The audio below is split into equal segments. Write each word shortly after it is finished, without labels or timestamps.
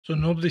So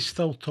nobody's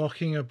still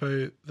talking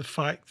about the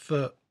fact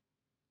that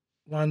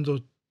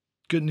Lando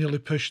got nearly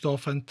pushed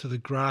off into the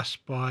grass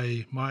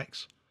by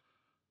Max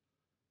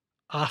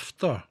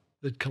after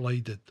they'd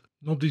collided.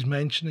 Nobody's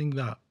mentioning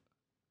that.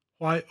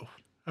 Why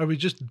are we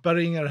just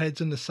burying our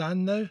heads in the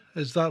sand now?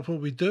 Is that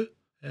what we do?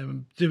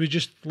 Do we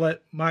just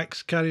let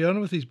Max carry on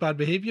with his bad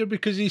behaviour?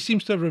 Because he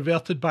seems to have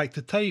reverted back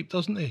to type,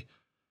 doesn't he?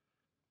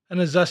 And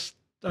is this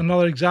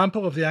another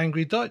example of the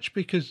angry Dutch?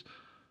 Because,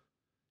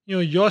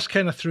 Jos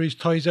kind of threw his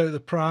toys out of the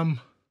pram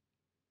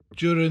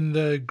during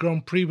the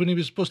Grand Prix when he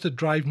was supposed to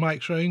drive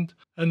Max round.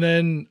 And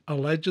then,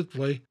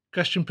 allegedly,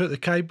 Christian put the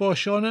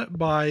kibosh on it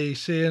by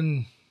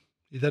saying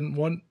he didn't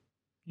want,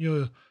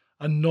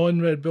 a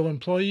non-Red Bull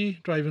employee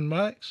driving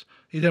Max.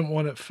 He didn't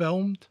want it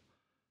filmed.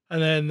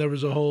 And then there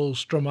was a whole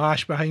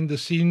stramash behind the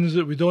scenes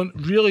that we don't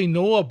really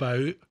know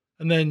about.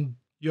 And then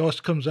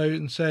Jos comes out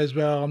and says,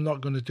 well, I'm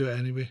not going to do it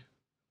anyway.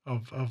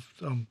 I'm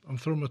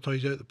throwing my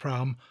toys out the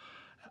pram.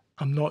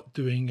 I'm not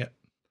doing it.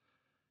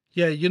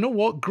 Yeah, you know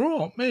what?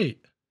 Grow up,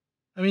 mate.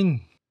 I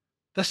mean,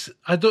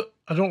 I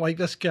don't like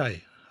this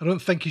guy. I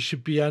don't think he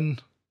should be in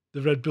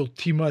the Red Bull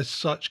team as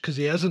such because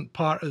he isn't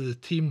part of the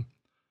team.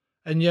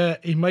 And yeah,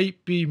 he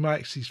might be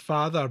Max's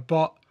father,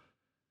 but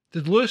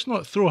did Lewis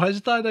not throw his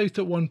dad out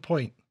at one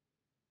point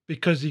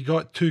because he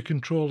got too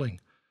controlling?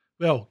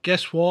 Well,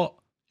 guess what?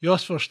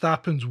 Jos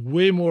Verstappen's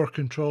way more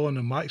controlling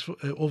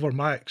over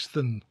Max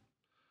than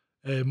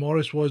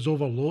Morris was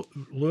over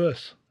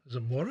Lewis. Is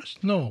it Morris?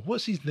 No.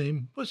 What's his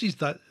name? What's his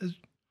dad?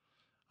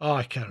 Oh,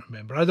 I can't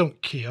remember. I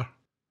don't care.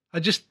 I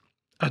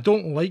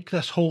don't like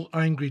this whole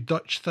angry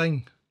Dutch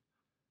thing.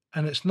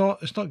 And it's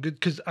not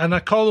good and I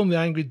call them the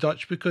angry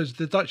Dutch because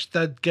the Dutch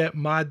did get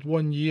mad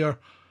one year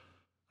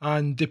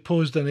and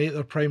deposed and ate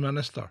their prime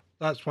minister.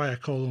 That's why I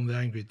call them the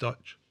angry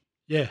Dutch.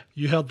 Yeah,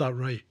 you heard that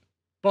right.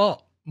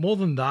 But more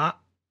than that,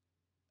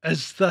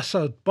 is this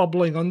a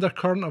bubbling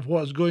undercurrent of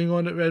what's going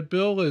on at Red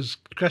Bull? Is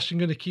Christian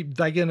going to keep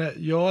digging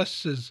at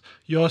Jos? Is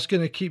Jos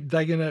going to keep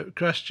digging at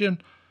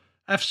Christian?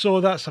 If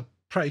so, that's a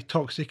pretty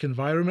toxic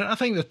environment. I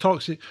think the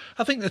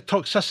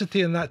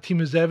toxicity in that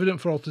team is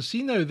evident for all to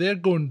see now. They're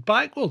going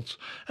backwards.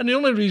 And the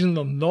only reason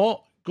they're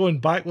not going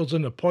backwards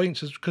in the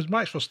points is because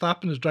Max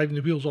Verstappen is driving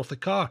the wheels off the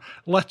car.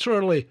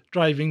 Literally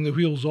driving the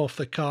wheels off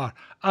the car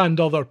and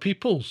other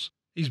people's.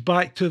 He's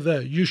back to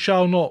the you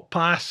shall not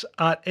pass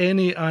at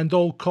any and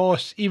all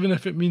costs, even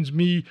if it means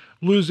me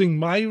losing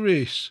my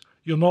race.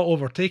 You're not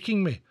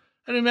overtaking me.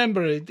 And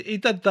remember, he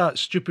did that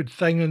stupid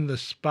thing in the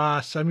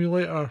Spa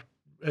simulator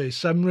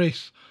sim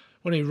race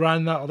when he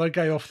ran that other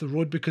guy off the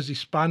road because he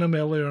span him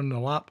earlier in the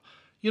lap.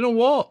 You know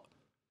what?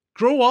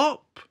 Grow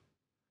up.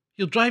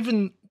 You're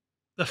driving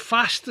the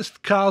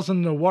fastest cars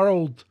in the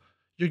world.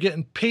 You're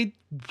getting paid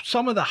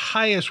some of the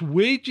highest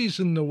wages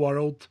in the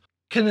world.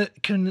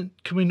 Can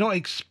we not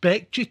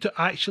expect you to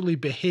actually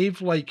behave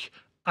like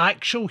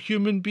actual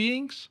human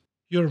beings?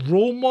 You're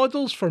role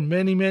models for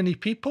many, many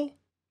people.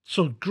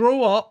 So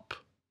grow up,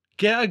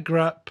 get a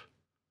grip,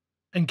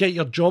 and get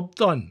your job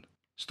done.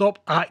 Stop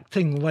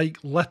acting like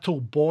little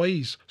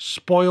boys,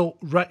 spoiled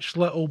rich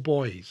little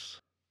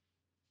boys.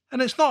 And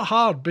it's not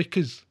hard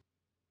because,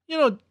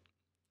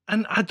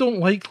 and I don't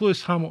like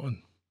Lewis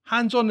Hamilton.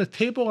 Hands on the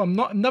table,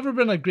 I've never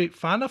been a great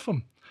fan of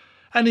him.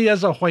 And he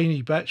is a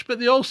whiny bitch, but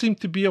they all seem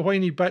to be a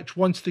whiny bitch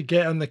once they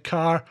get in the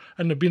car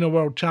and they've been a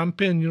world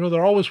champion.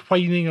 They're always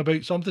whining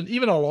about something.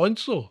 Even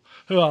Alonso,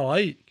 who I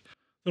like,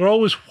 they're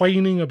always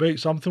whining about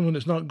something when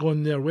it's not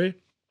going their way.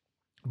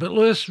 But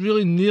Lewis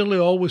really nearly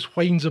always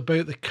whines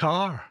about the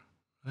car,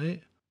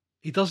 right?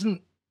 He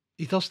doesn't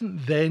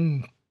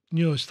then,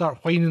 start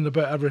whining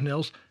about everything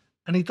else.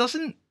 And he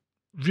doesn't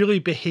really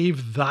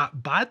behave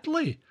that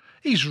badly.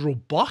 He's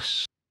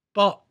robust,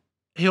 but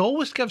he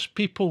always gives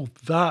people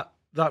that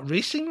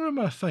racing room,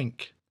 I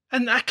think.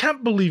 And I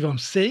can't believe I'm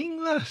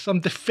saying this.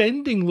 I'm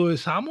defending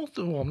Lewis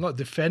Hamilton. Well, I'm not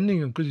defending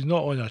him because he's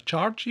not on a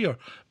charge here,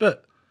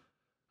 but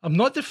I'm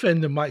not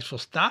defending Max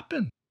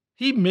Verstappen.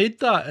 He made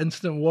that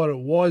incident what it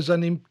was,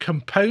 and he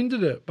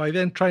compounded it by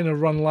then trying to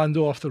run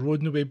Lando off the road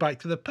on the way back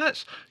to the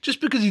pits, just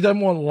because he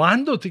didn't want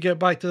Lando to get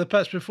back to the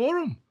pits before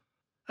him.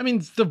 I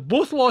mean, they've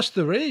both lost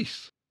the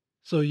race.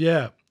 So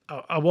yeah,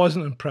 I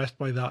wasn't impressed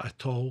by that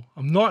at all.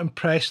 I'm not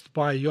impressed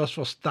by Jos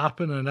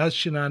Verstappen and his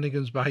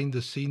shenanigans behind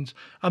the scenes.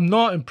 I'm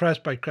not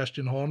impressed by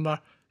Christain Horner.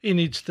 He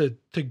needs to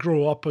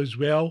grow up as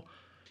well.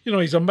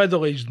 He's a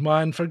middle-aged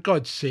man. For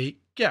God's sake,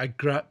 get a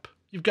grip.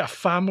 You've got a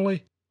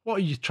family. What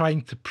are you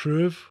trying to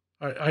prove?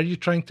 Are you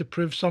trying to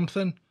prove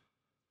something?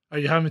 Are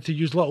you having to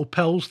use little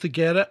pills to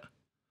get it?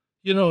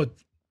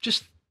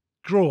 Just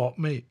grow up,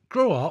 mate.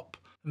 Grow up.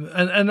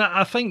 And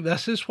I think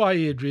this is why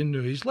Adrian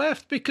Newey's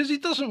left, because he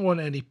doesn't want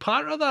any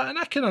part of that, and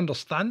I can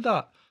understand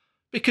that.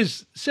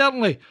 Because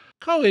certainly,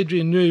 call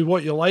Adrian Newey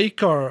what you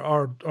like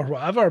or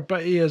whatever,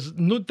 but he is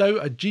no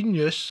doubt a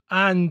genius,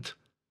 and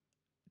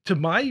to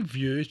my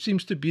view,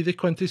 seems to be the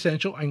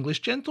quintessential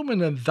English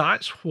gentleman, and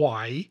that's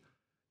why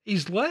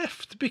he's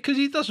left, because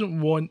he doesn't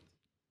want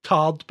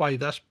tarred by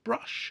this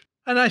brush.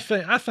 And I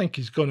think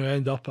he's going to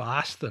end up at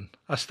Aston.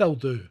 I still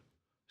do.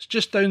 It's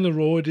just down the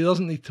road. He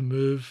doesn't need to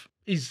move.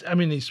 he's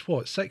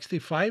what,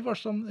 65 or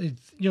something?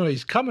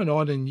 He's coming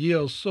on in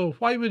years, so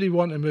why would he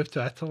want to move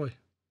to Italy?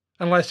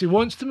 Unless he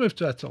wants to move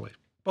to Italy.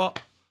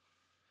 But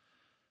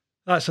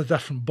that's a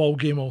different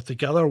ballgame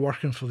altogether,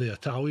 working for the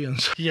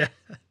Italians. Yeah.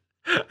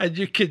 And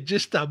you can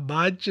just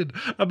imagine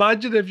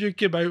if you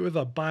came out with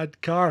a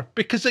bad car,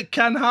 because it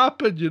can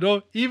happen,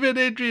 Even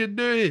Adrian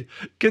Newey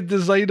can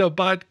design a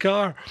bad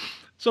car.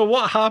 So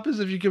what happens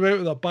if you come out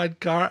with a bad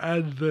car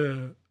and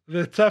the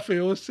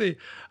tifosi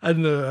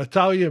and the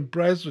Italian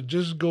press would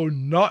just go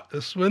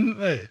nuts, wouldn't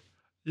they?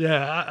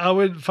 Yeah, I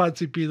wouldn't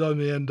fancy being on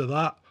the end of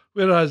that.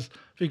 Whereas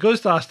if he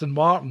goes to Aston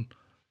Martin,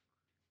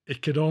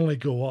 it can only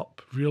go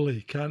up,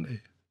 really, can't he?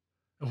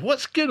 And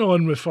what's going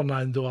on with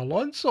Fernando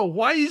Alonso?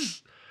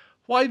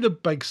 Why the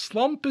big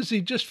slump? Is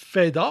he just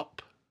fed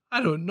up?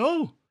 I don't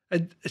know.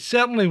 And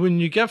certainly when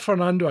you give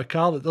Fernando a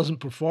car that doesn't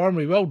perform,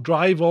 he will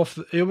drive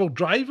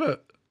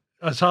it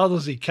as hard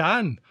as he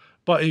can,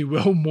 but he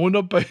will moan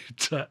about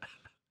it.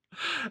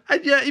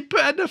 And yet he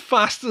put in the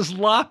fastest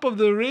lap of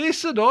the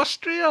race in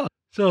Austria.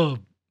 So,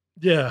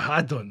 yeah,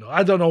 I don't know.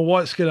 I don't know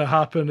what's going to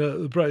happen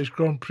at the British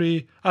Grand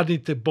Prix. I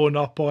need to bone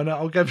up on it.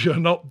 I'll give you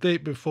an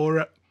update before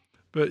it.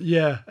 But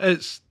yeah,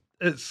 it's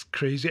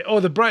crazy. Oh,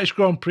 the British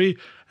Grand Prix.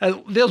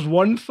 There's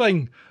one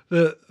thing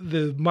that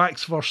the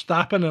Max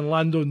Verstappen and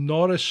Lando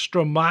Norris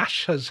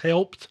stramash has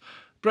helped.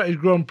 British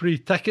Grand Prix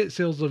ticket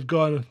sales have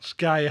gone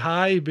sky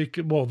high. They've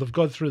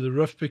gone through the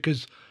roof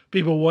because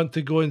people want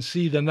to go and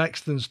see the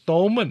next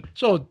installment.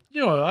 So,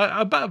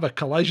 a bit of a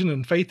collision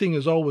and fighting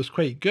is always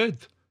quite good.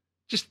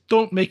 Just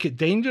don't make it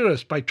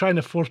dangerous by trying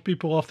to force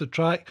people off the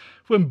track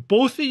when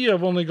both of you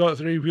have only got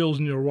three wheels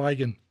in your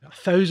wagon.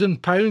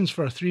 £1,000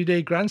 for a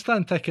 3-day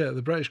grandstand ticket at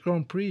the British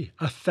Grand Prix.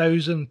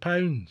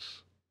 £1,000.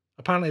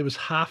 Apparently it was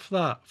half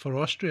that for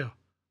Austria.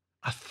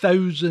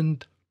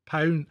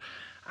 £1,000.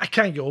 I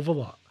can't get over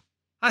that.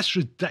 That's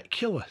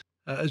ridiculous.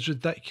 It is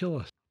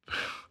ridiculous.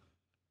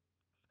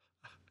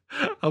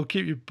 I'll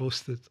keep you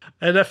posted.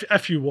 And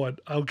if you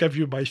want, I'll give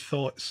you my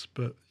thoughts.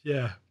 But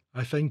yeah,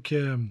 I think...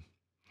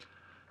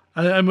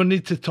 And we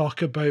need to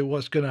talk about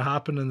what's going to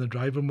happen in the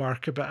driver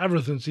market, but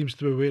everything seems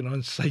to be waiting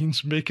on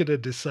Sainz making a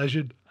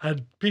decision.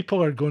 And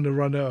people are going to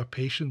run out of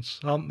patience,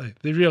 aren't they?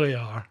 They really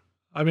are.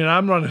 I mean,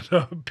 I'm running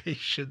out of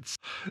patience.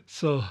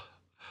 So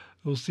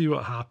we'll see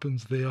what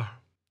happens there.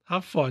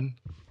 Have fun.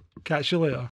 Catch you later.